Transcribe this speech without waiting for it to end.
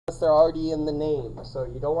they're already in the name. So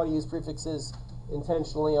you don't want to use prefixes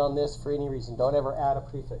intentionally on this for any reason. Don't ever add a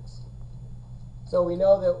prefix. So we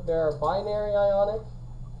know that there are binary ionic.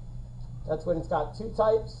 That's when it's got two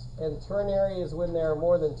types. And ternary is when there are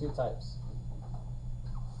more than two types.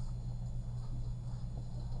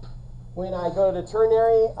 When I go to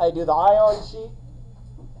ternary, I do the ion sheet,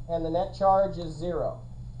 and the net charge is 0.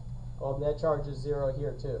 Well, net charge is 0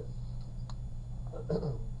 here too.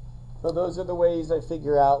 So those are the ways I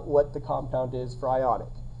figure out what the compound is for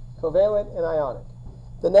ionic. Covalent and ionic.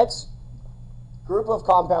 The next group of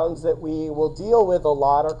compounds that we will deal with a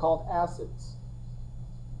lot are called acids.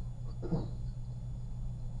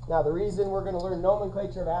 Now, the reason we're going to learn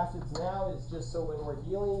nomenclature of acids now is just so when we're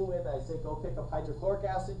dealing with, I say go pick up hydrochloric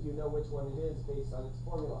acid, you know which one it is based on its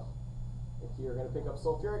formula. If you're going to pick up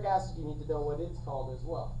sulfuric acid, you need to know what it's called as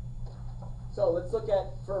well. So let's look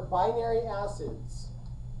at, for binary acids.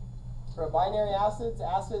 For binary acids,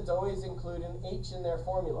 acids always include an H in their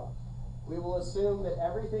formula. We will assume that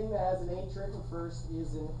everything that has an H written first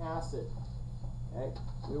is an acid. Okay?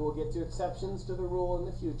 We will get to exceptions to the rule in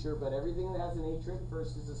the future, but everything that has an H written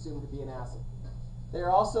first is assumed to be an acid. They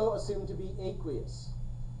are also assumed to be aqueous.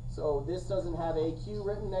 So this doesn't have AQ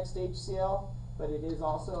written next to HCl, but it is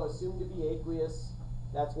also assumed to be aqueous.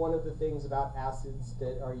 That's one of the things about acids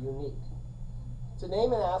that are unique. To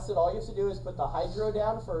name an acid, all you have to do is put the hydro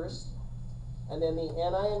down first, and then the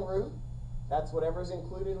anion root. That's whatever's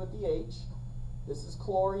included with the H. This is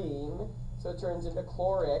chlorine, so it turns into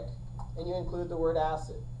chloric, and you include the word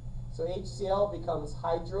acid. So HCl becomes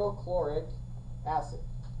hydrochloric acid.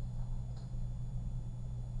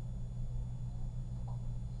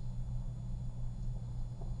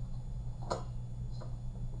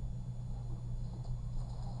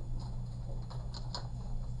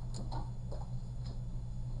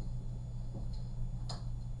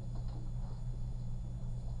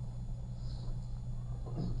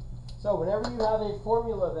 So whenever you have a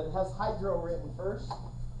formula that has hydro written first,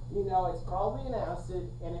 you know it's probably an acid,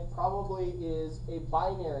 and it probably is a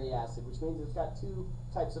binary acid, which means it's got two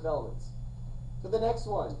types of elements. For the next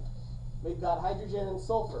one, we've got hydrogen and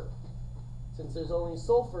sulfur. Since there's only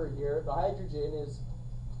sulfur here, the hydrogen is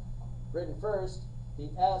written first. The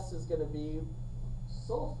S is going to be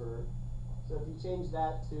sulfur. So if you change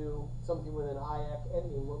that to something with an IX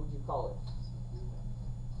ending, what would you call it?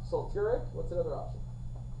 Sulfuric? What's another option?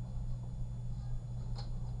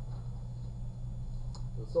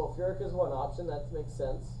 Sulfuric is one option, that makes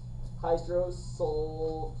sense.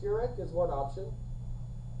 Hydrosulfuric is one option.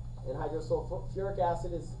 And hydrosulfuric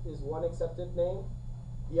acid is one accepted name.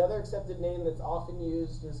 The other accepted name that's often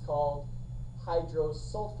used is called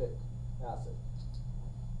hydrosulfic acid.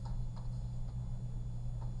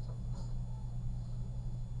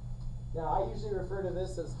 Now, I usually refer to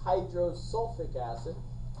this as hydrosulfic acid.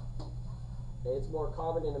 Okay, it's more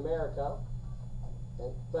common in America.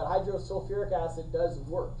 Okay. But hydrosulfuric acid does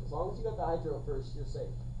work. As long as you got the hydro first, you're safe.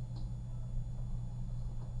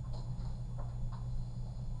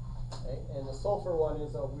 Okay. And the sulfur one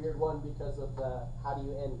is a weird one because of the, how do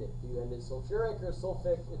you end it? Do you end it sulfuric or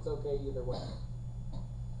sulfic? It's okay either way.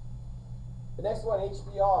 The next one,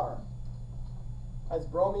 HBr, has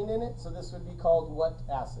bromine in it, so this would be called what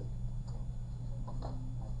acid?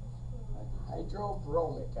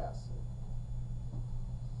 Hydrobromic acid.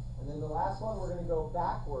 And then the last one, we're going to go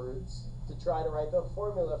backwards to try to write the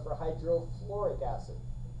formula for hydrofluoric acid.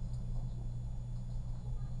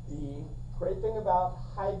 The great thing about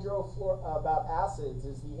acids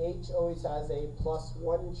is the H always has a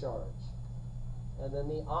 +1 charge. And then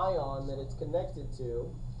the ion that it's connected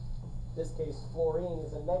to, in this case fluorine,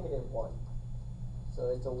 is a -1. So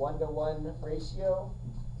it's a 1-to-1 ratio,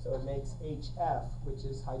 so it makes HF, which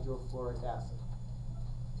is hydrofluoric acid.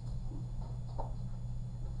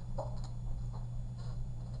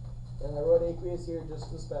 And I wrote aqueous here just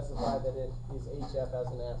to specify that it is HF as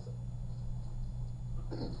an acid.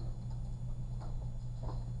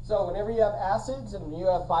 So whenever you have acids and you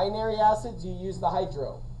have binary acids, you use the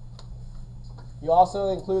hydro. You also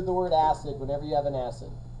include the word acid whenever you have an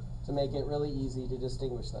acid to make it really easy to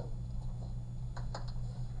distinguish them.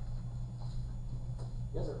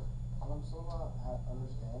 Yes, sir? I'm still not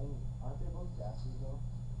understanding. Aren't they both gases, though?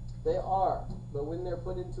 They are, but when they're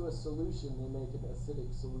put into a solution, they make an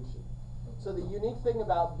acidic solution. So the unique thing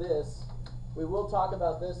about this, we will talk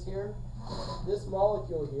about this here. This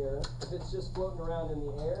molecule here, if it's just floating around in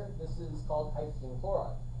the air, this is called hydrogen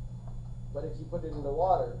chloride. But if you put it into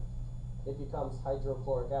water, it becomes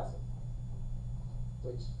hydrochloric acid.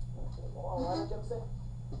 Which, why don't you say?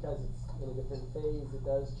 Because it's in a different phase, it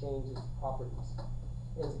does change its properties.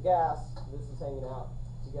 As a gas, this is hanging out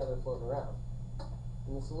together, floating around.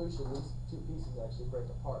 In the solution, these two pieces actually break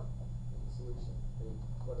apart in the solution. They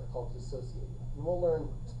what are called dissociated. And we'll learn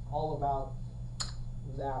all about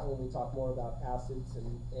that when we talk more about acids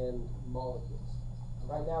and molecules.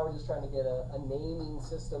 Right now we're just trying to get a naming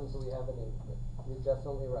system so we have a name. But you're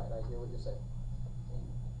definitely right. I hear what you're saying.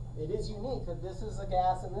 It is unique that this is a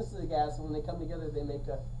gas and this is a gas, and when they come together they make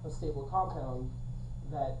a stable compound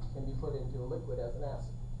that can be put into a liquid as an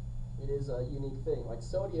acid. It is a unique thing. Like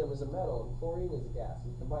sodium is a metal and chlorine is a gas.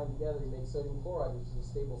 You combine together, you make sodium chloride, which is a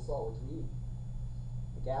stable salt, which we eat.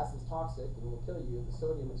 The gas is toxic and will kill you. The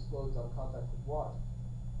sodium explodes on contact with water.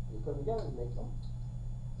 You put them together, you make them.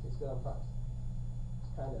 Tastes good on fries.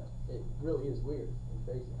 It really is weird and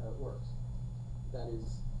crazy how it works. That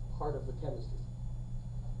is part of the chemistry.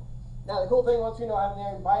 Now the cool thing, once we know how to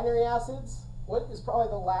name binary acids, what is probably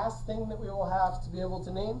the last thing that we will have to be able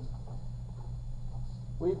to name?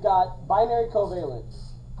 We've got binary covalent,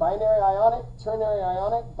 binary ionic, ternary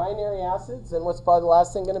ionic, binary acids, and what's probably the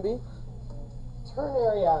last thing going to be?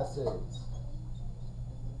 Ternary acids.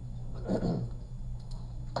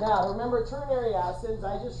 Now, to remember ternary acids,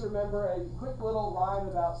 I just remember a quick little rhyme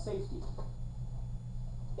about safety.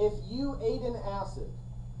 If you ate an acid,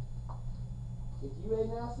 it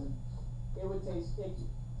would taste icky.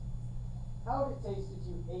 How would it taste if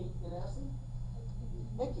you ate an acid?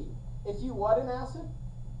 Icky. If you what an acid?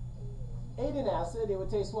 Ate an acid, it would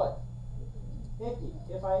taste what? Icky.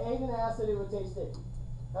 If I ate an acid, it would taste icky.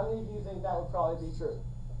 How many of you think that would probably be true?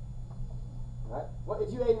 Right? What if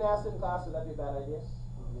you ate an acid in class, would that be a bad idea?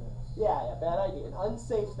 Yeah, bad idea. An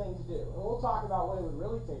unsafe thing to do. And we'll talk about what it would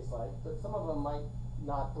really taste like, but some of them might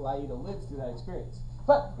not allow you to live through that experience.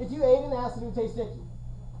 But if you ate an acid, it would taste icky.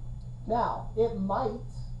 Now, it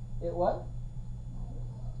what?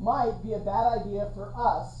 Might be a bad idea for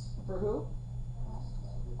us. For who?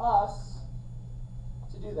 Us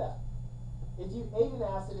to do that. If you ate an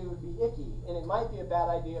acid, it would be icky, and it might be a bad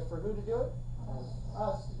idea for who to do it?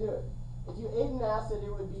 Us to do it. If you ate an acid,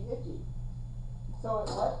 it would be icky. So it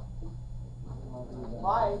what?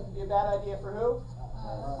 Might be a bad idea for who?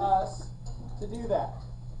 Us to do that.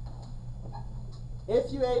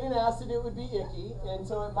 If you ate an acid, it would be icky, and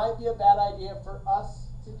so it might be a bad idea for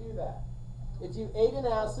us to do that. If you ate an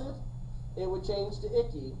acid, it would change to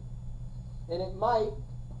icky, and it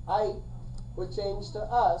would change to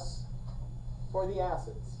us for the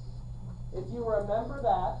acids. If you remember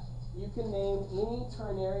that, you can name any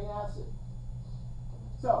ternary acid.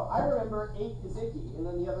 So I remember 8 is icky, and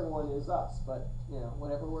then the other one is us, but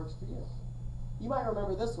whatever works for you. You might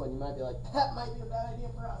remember this one. You might be like, that might be a bad idea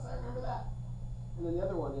for us. I remember that. And then the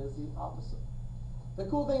other one is the opposite. The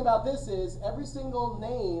cool thing about this is every single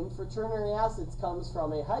name for ternary acids comes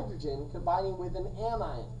from a hydrogen combining with an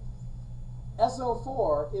anion.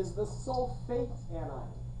 SO4 is the sulfate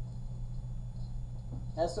anion.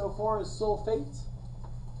 SO4 is sulfate.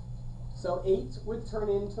 So 8 would turn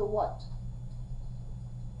into what?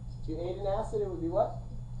 If you ate an acid, it would be what?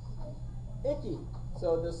 Icky.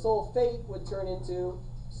 So the sulfate would turn into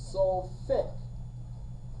sulfic.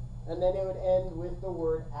 And then it would end with the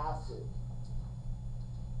word acid.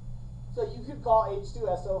 So you could call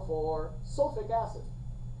H2SO4 sulfic acid.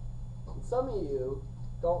 And some of you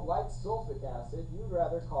don't like sulfic acid. You'd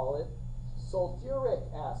rather call it sulfuric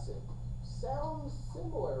acid. Sounds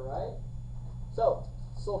similar, right? So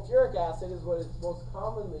sulfuric acid is what is most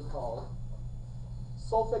commonly called.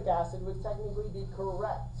 Sulfic acid would technically be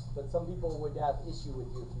correct, but some people would have issue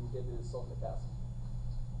with you if you did it as sulfic acid.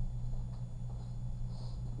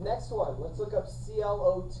 Next one, let's look up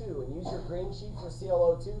ClO2 and use your green sheet for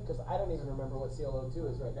ClO2 because I don't even remember what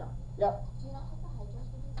ClO2 is right now. Yep. Do you not like the hydro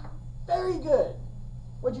for these ones? Very good.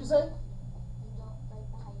 What'd you say? You don't like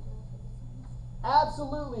the hydro for these ones?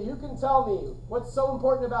 Absolutely. You can tell me what's so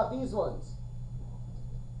important about these ones.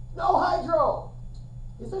 No hydro.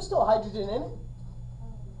 Is there still hydrogen in it?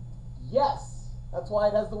 Yes. That's why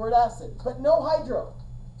it has the word acid. But no hydro.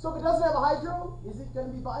 So if it doesn't have a hydro, is it going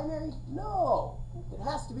to be binary? No. It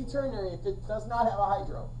has to be ternary if it does not have a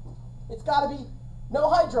hydro. It's got to be no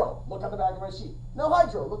hydro. Look on the back of my sheet. No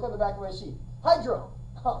hydro. Look on the back of my sheet. Hydro.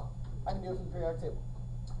 Huh. I can do it from the periodic table.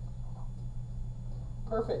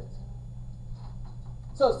 Perfect.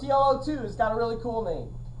 So ClO2 has got a really cool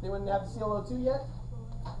name. Anyone have the ClO2 yet?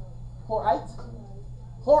 Chlorite?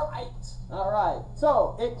 Chlorite. All right.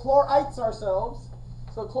 So it chlorites ourselves.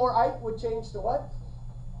 So chlorite would change to what?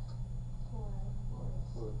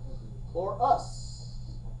 Chlorus.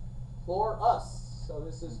 Chlorus. So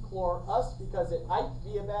this is chlorus because it might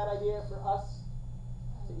be a bad idea for us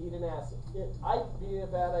to eat an acid. It might be a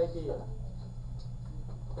bad idea.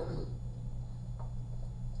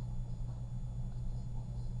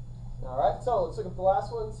 All right, so let's look at the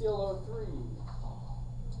last one, ClO3.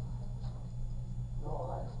 No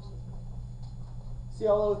ions.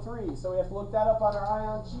 ClO3, so we have to look that up on our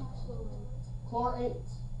ion sheet. Chlorate.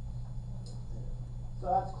 So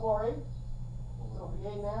that's chlorate. So if we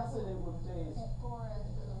ate an acid, it would taste.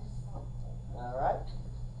 All right.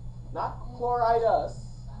 Not chloridus,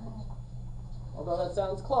 although that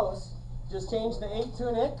sounds close. Just change the 8 to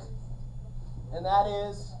an ick, and that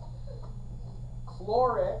is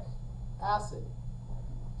chloric acid.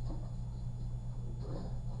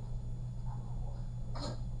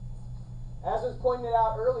 As was pointed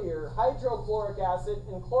out earlier, hydrochloric acid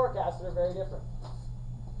and chloric acid are very different.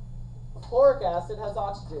 Chloric acid has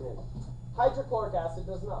oxygen in it. Hydrochloric acid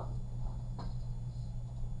does not.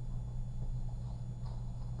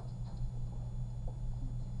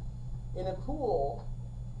 In a pool,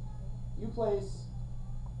 you place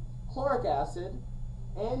chloric acid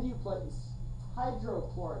and you place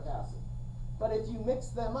hydrochloric acid. But if you mix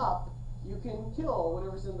them up, you can kill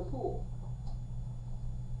whatever's in the pool.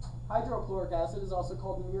 Hydrochloric acid is also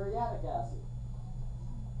called muriatic acid.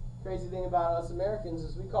 Crazy thing about us Americans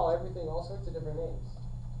is we call everything all sorts of different names.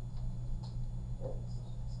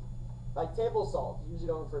 Like table salt, you usually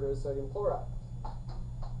don't refer to it as sodium chloride.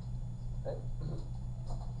 Okay.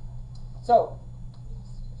 So,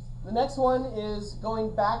 the next one is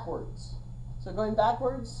going backwards. So going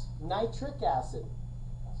backwards, nitric acid.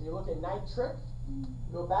 So you look at nitric,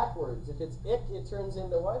 you go backwards. If it's ick, it turns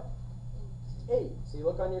into what? 8. So you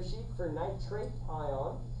look on your sheet for nitrate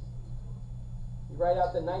ion. You write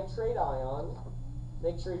out the nitrate ion.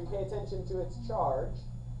 Make sure you pay attention to its charge.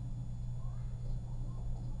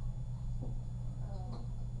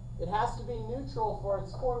 It has to be neutral for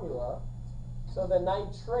its formula. So the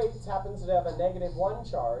nitrate happens to have a -1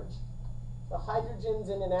 charge. The hydrogens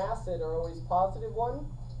in an acid are always +1.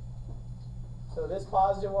 So this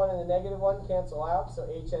 +1 and the -1 cancel out. So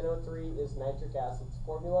HNO3 is nitric acid's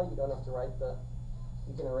formula. You don't have to write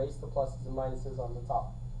you can erase the pluses and minuses on the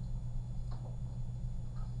top.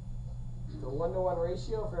 So 1-to-1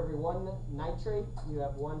 ratio, for every 1 nitrate, you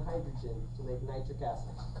have 1 hydrogen to make nitric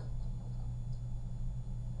acid.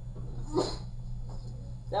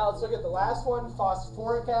 Now let's look at the last one,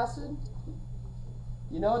 phosphoric acid.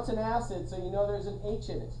 You know it's an acid, so you know there's an H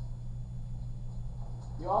in it.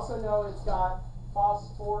 You also know it's got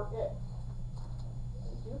phosphoric.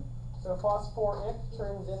 Thank you. So phosphoric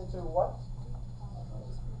turns into what?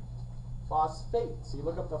 Phosphate. So you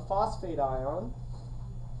look up the phosphate ion.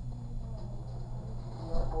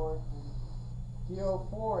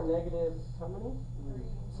 PO4 negative, how many?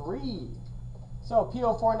 3. So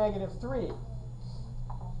PO4 -3.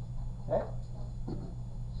 Okay.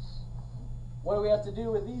 What do we have to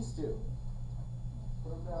do with these two?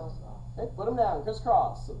 Put them down. Okay, put them down,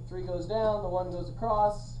 crisscross. So the 3 goes down, the 1 goes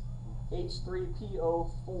across.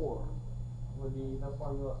 H3PO4 would be the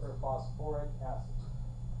formula for phosphoric acid.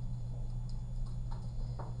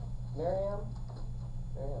 Miriam,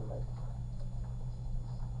 right?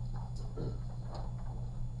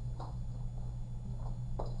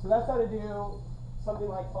 So that's how to do something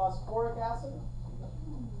like phosphoric acid.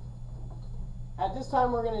 At this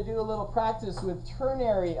time, we're going to do a little practice with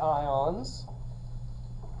ternary ions.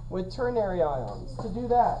 To do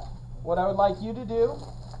that, what I would like you to do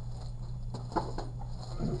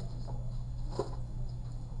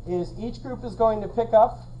is each group is going to pick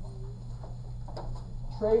up,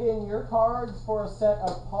 trade in your cards for a set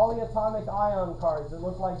of polyatomic ion cards that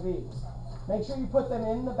look like these. Make sure you put them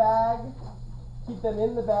in the bag. Keep them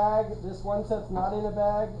in the bag. This one set's not in a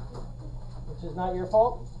bag, which is not your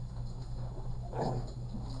fault.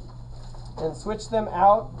 And switch them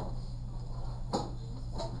out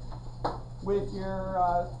with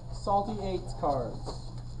your salty 8s cards.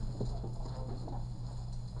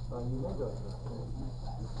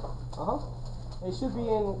 They should be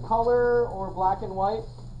in color or black and white.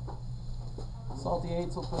 Salty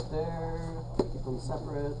 8s will put there. Keep them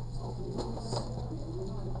separate. Salty 8s.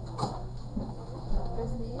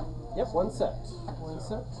 Yep, one set.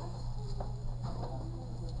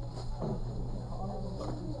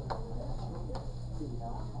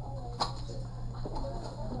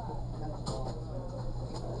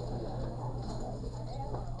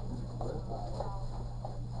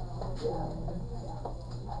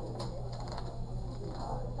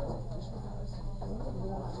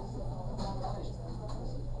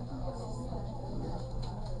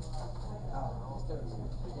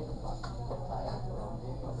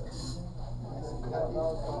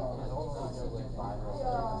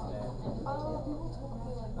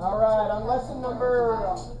 All right, on lesson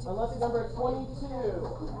number 22.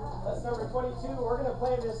 Lesson number 22, we're going to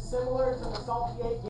play this similar to the salty 8 game.